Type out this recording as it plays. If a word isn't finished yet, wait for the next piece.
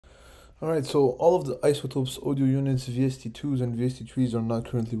Alright, so all of the Isotope's audio units, VST2s and VST3s, are not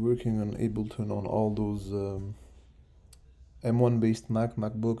currently working and able to turn on all those M1 based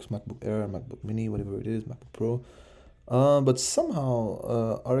MacBooks, MacBook Air, MacBook Mini, whatever it is, MacBook Pro. But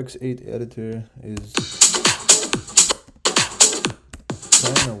somehow RX8 editor is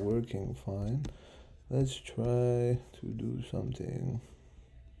kind of working fine. Let's try to do something.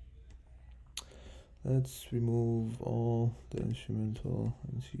 Let's remove all the instrumental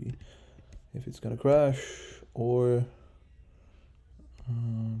and see if it's gonna crash or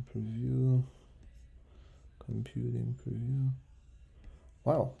preview, computing preview.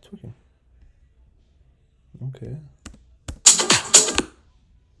 Wow, it's working. Okay.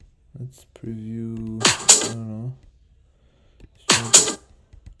 Let's preview, I don't know.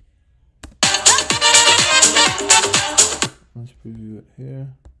 Let's preview it here.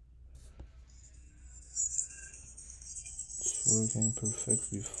 It's working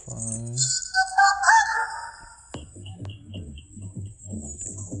perfectly fine.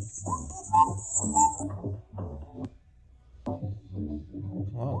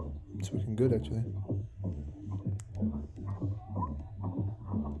 Wow, it's working good actually.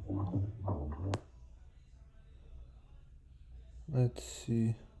 Let's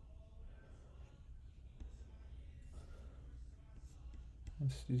see.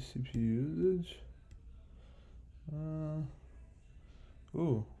 Let's see CPU usage.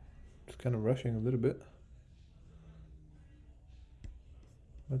 Ooh, it's kind of rushing a little bit.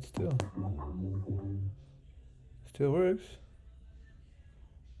 But still works.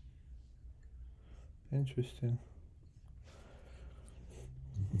 Interesting.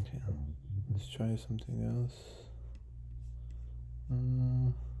 Okay, let's try something else.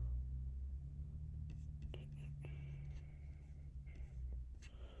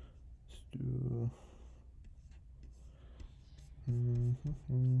 Let's do.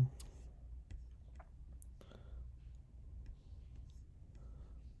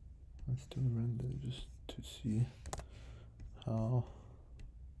 Let's do a render just to see how.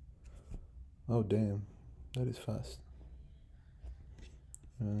 Oh damn, that is fast.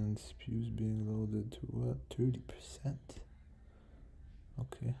 And CPU is being loaded to what? 30%.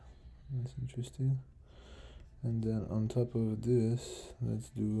 Okay, that's interesting. And then on top of this, let's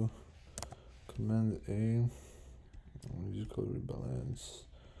do Command A, musical rebalance,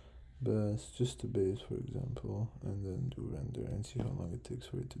 best, just the bass for example, and then do render and see how long it takes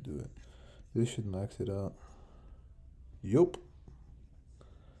for it to do it. This should max it out. Yup.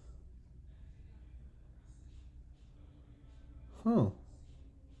 Huh.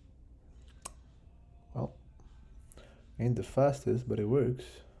 Well, ain't the fastest, but it works.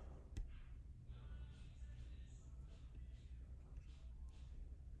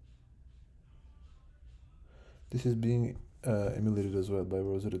 This is being emulated as well by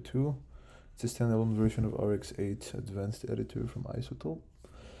Rosetta 2. It's a standalone version of RX8 Advanced Editor from Izotope.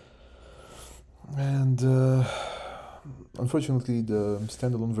 And unfortunately, the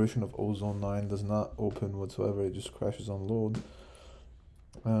standalone version of Ozone 9 does not open whatsoever, it just crashes on load.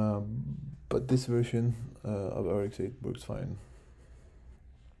 But this version of RX8 works fine.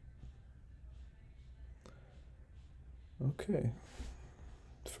 Okay,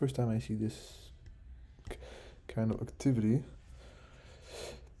 first time I see this kind of activity.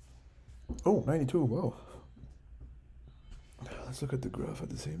 Oh, 92, wow. Let's look at the graph at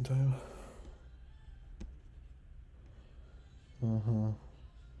the same time.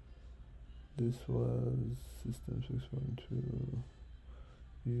 This was system 612,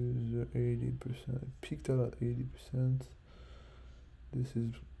 user 80%, peaked out at 80%. This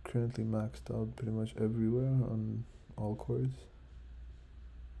is currently maxed out pretty much everywhere on all cores.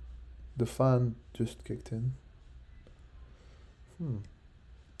 The fan just kicked in.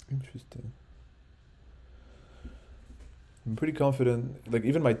 Interesting. I'm pretty confident, like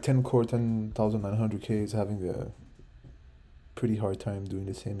even my 10 core 10900K is having a pretty hard time doing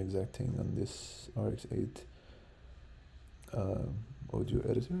the same exact thing on this RX8 audio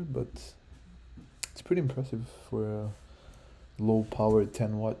editor, but it's pretty impressive for a low power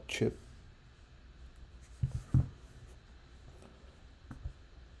 10-watt chip.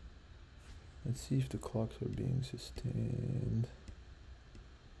 Let's see if the clocks are being sustained.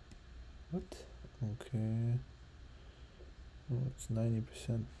 What? Okay. Oh, it's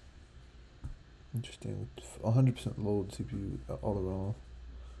 90%. Interesting. 100% load CPU all around.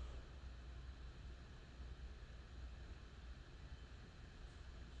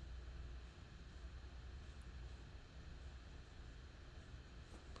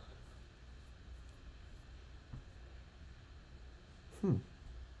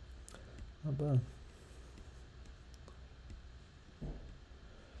 Not bad.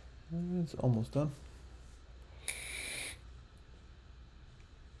 It's almost done.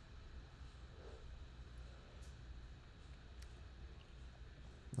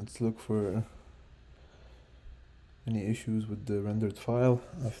 Let's look for any issues with the rendered file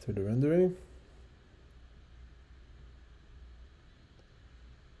after the rendering.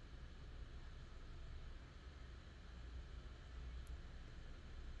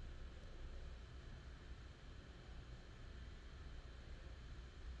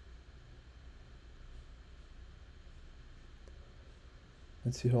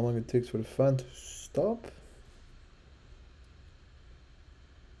 Let's see how long it takes for the fan to stop.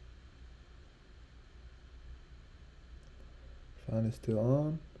 Fan is still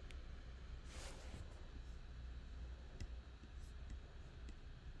on.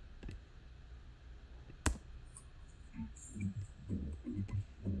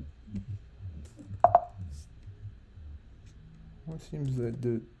 Well, it seems that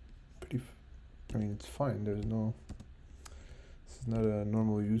the I mean, it's fine. There's no. This is not a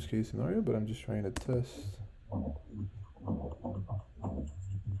normal use case scenario, but I'm just trying to test.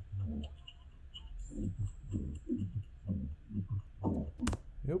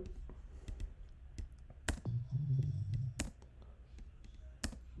 Yep.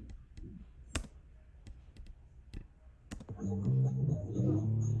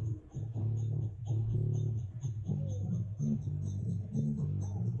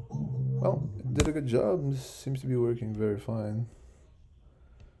 Well, it did a good job. This seems to be working very fine.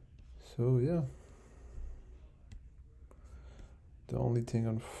 So yeah. The only thing,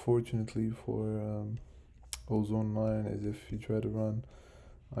 unfortunately, for Ozone 9 is if you try to run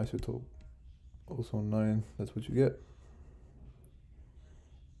Izotope Ozone 9, that's what you get.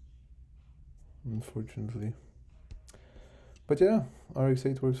 Unfortunately. But yeah,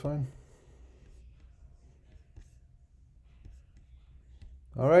 RX8 works fine.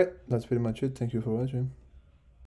 Alright, that's pretty much it. Thank you for watching.